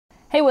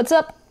Hey, what's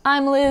up?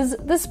 I'm Liz,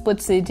 this is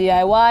Blitzy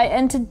DIY,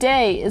 and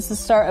today is the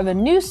start of a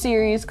new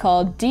series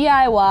called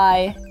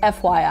DIY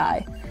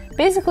FYI.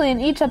 Basically,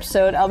 in each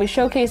episode, I'll be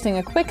showcasing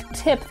a quick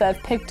tip that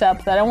I've picked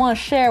up that I want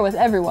to share with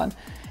everyone.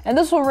 And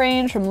this will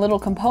range from little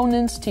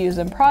components to use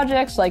in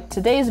projects like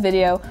today's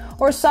video,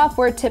 or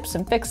software tips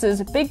and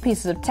fixes, big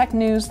pieces of tech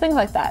news, things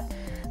like that.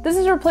 This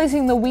is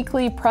replacing the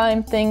weekly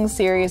Prime Things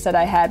series that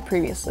I had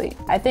previously.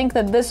 I think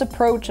that this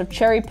approach of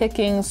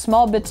cherry-picking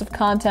small bits of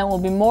content will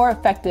be more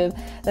effective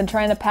than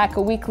trying to pack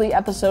a weekly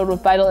episode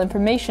with vital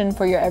information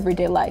for your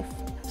everyday life.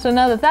 So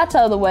now that that's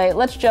out of the way,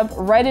 let's jump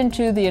right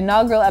into the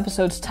inaugural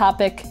episode's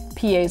topic,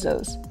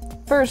 piezos.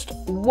 First,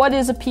 what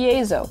is a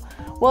piezo?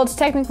 Well, it's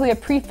technically a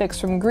prefix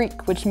from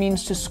Greek, which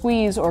means to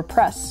squeeze or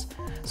press.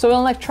 So in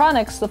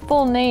electronics, the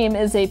full name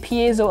is a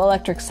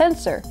piezoelectric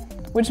sensor,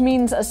 which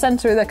means a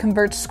sensor that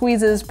converts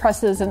squeezes,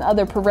 presses, and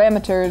other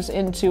parameters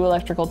into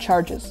electrical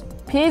charges.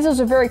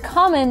 Piezos are very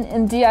common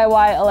in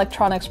DIY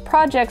electronics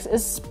projects,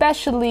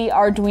 especially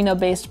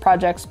Arduino-based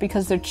projects,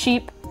 because they're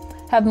cheap,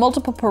 have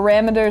multiple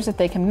parameters that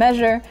they can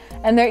measure,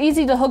 and they're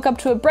easy to hook up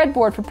to a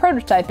breadboard for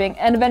prototyping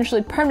and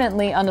eventually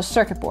permanently on a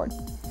circuit board.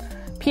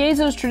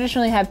 Piezos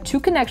traditionally have two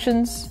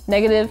connections,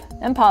 negative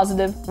and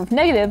positive, with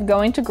negative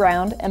going to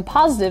ground and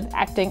positive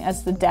acting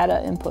as the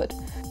data input.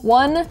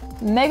 1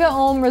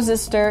 mega-ohm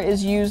resistor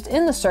is used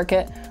in the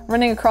circuit,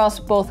 running across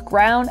both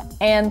ground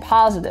and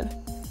positive.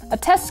 A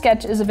test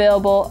sketch is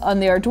available on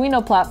the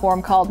Arduino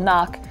platform called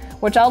Knock,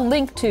 which I'll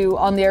link to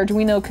on the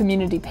Arduino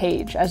community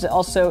page, as it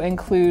also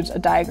includes a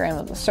diagram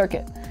of the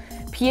circuit.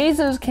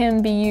 Piezos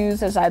can be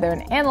used as either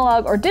an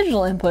analog or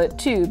digital input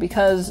too,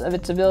 because of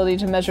its ability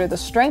to measure the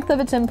strength of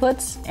its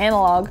inputs,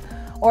 analog,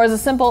 or as a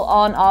simple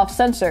on-off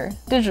sensor,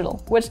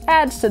 digital, which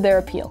adds to their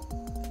appeal.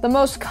 The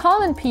most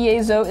common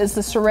piezo is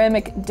the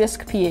ceramic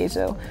disc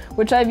piezo,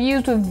 which I've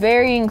used with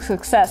varying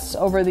success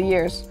over the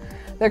years.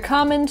 They're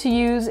common to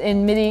use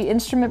in MIDI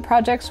instrument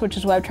projects, which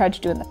is what I've tried to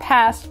do in the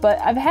past, but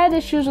I've had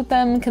issues with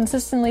them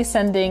consistently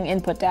sending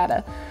input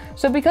data.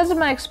 So because of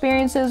my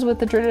experiences with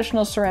the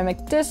traditional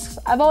ceramic discs,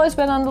 I've always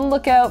been on the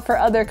lookout for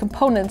other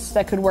components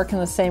that could work in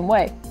the same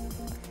way.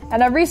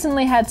 And I've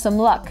recently had some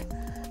luck.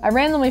 I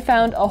randomly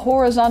found a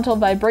horizontal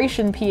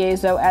vibration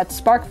piezo at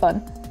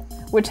SparkFun,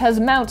 which has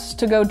mounts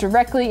to go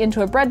directly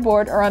into a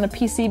breadboard or on a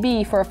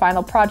PCB for a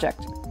final project.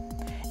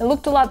 It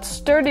looked a lot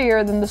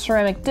sturdier than the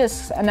ceramic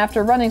discs, and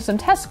after running some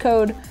test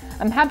code,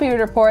 I'm happy to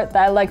report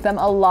that I like them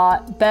a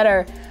lot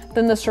better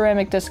than the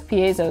ceramic disc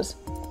piezos.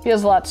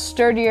 Feels a lot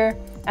sturdier.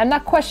 I'm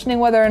not questioning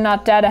whether or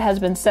not data has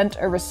been sent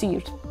or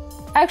received.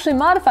 I actually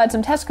modified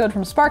some test code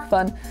from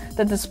SparkFun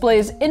that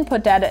displays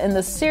input data in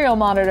the serial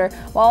monitor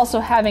while also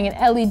having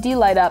an LED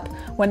light up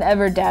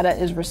whenever data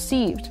is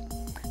received.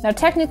 Now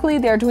technically,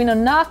 the Arduino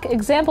Knock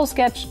example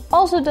sketch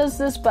also does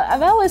this, but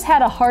I've always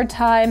had a hard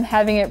time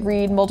having it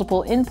read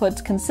multiple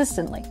inputs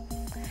consistently.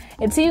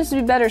 It seems to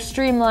be better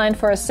streamlined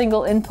for a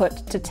single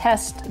input to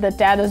test that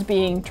data is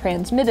being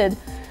transmitted,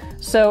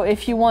 so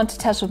if you want to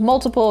test with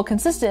multiple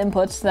consistent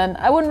inputs, then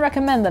I wouldn't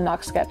recommend the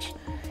Knock sketch.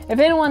 If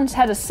anyone's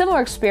had a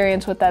similar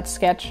experience with that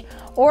sketch,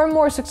 or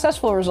more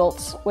successful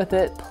results with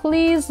it,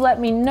 please let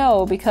me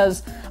know,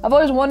 because I've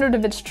always wondered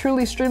if it's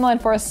truly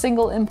streamlined for a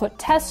single input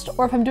test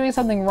or if I'm doing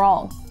something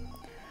wrong.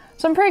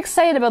 So I'm pretty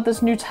excited about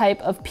this new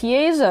type of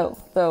piezo,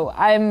 though.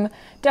 I'm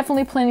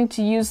definitely planning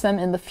to use them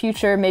in the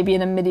future, maybe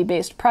in a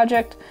MIDI-based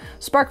project.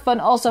 SparkFun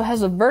also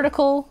has a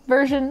vertical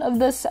version of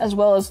this, as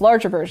well as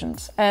larger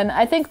versions, and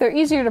I think they're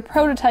easier to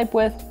prototype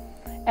with,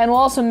 and will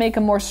also make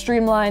a more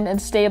streamlined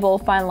and stable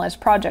finalized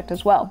project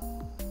as well.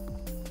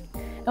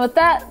 And with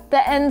that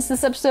ends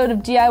this episode of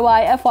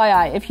DIY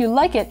FYI. If you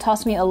like it,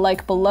 toss me a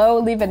like below,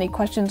 leave any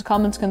questions,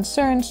 comments,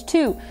 concerns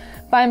too.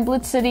 Find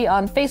Blitz City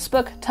on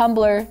Facebook,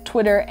 Tumblr,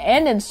 Twitter,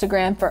 and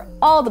Instagram for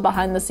all the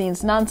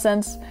behind-the-scenes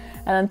nonsense.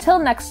 And until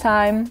next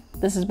time,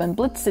 this has been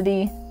Blitz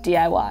City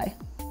DIY.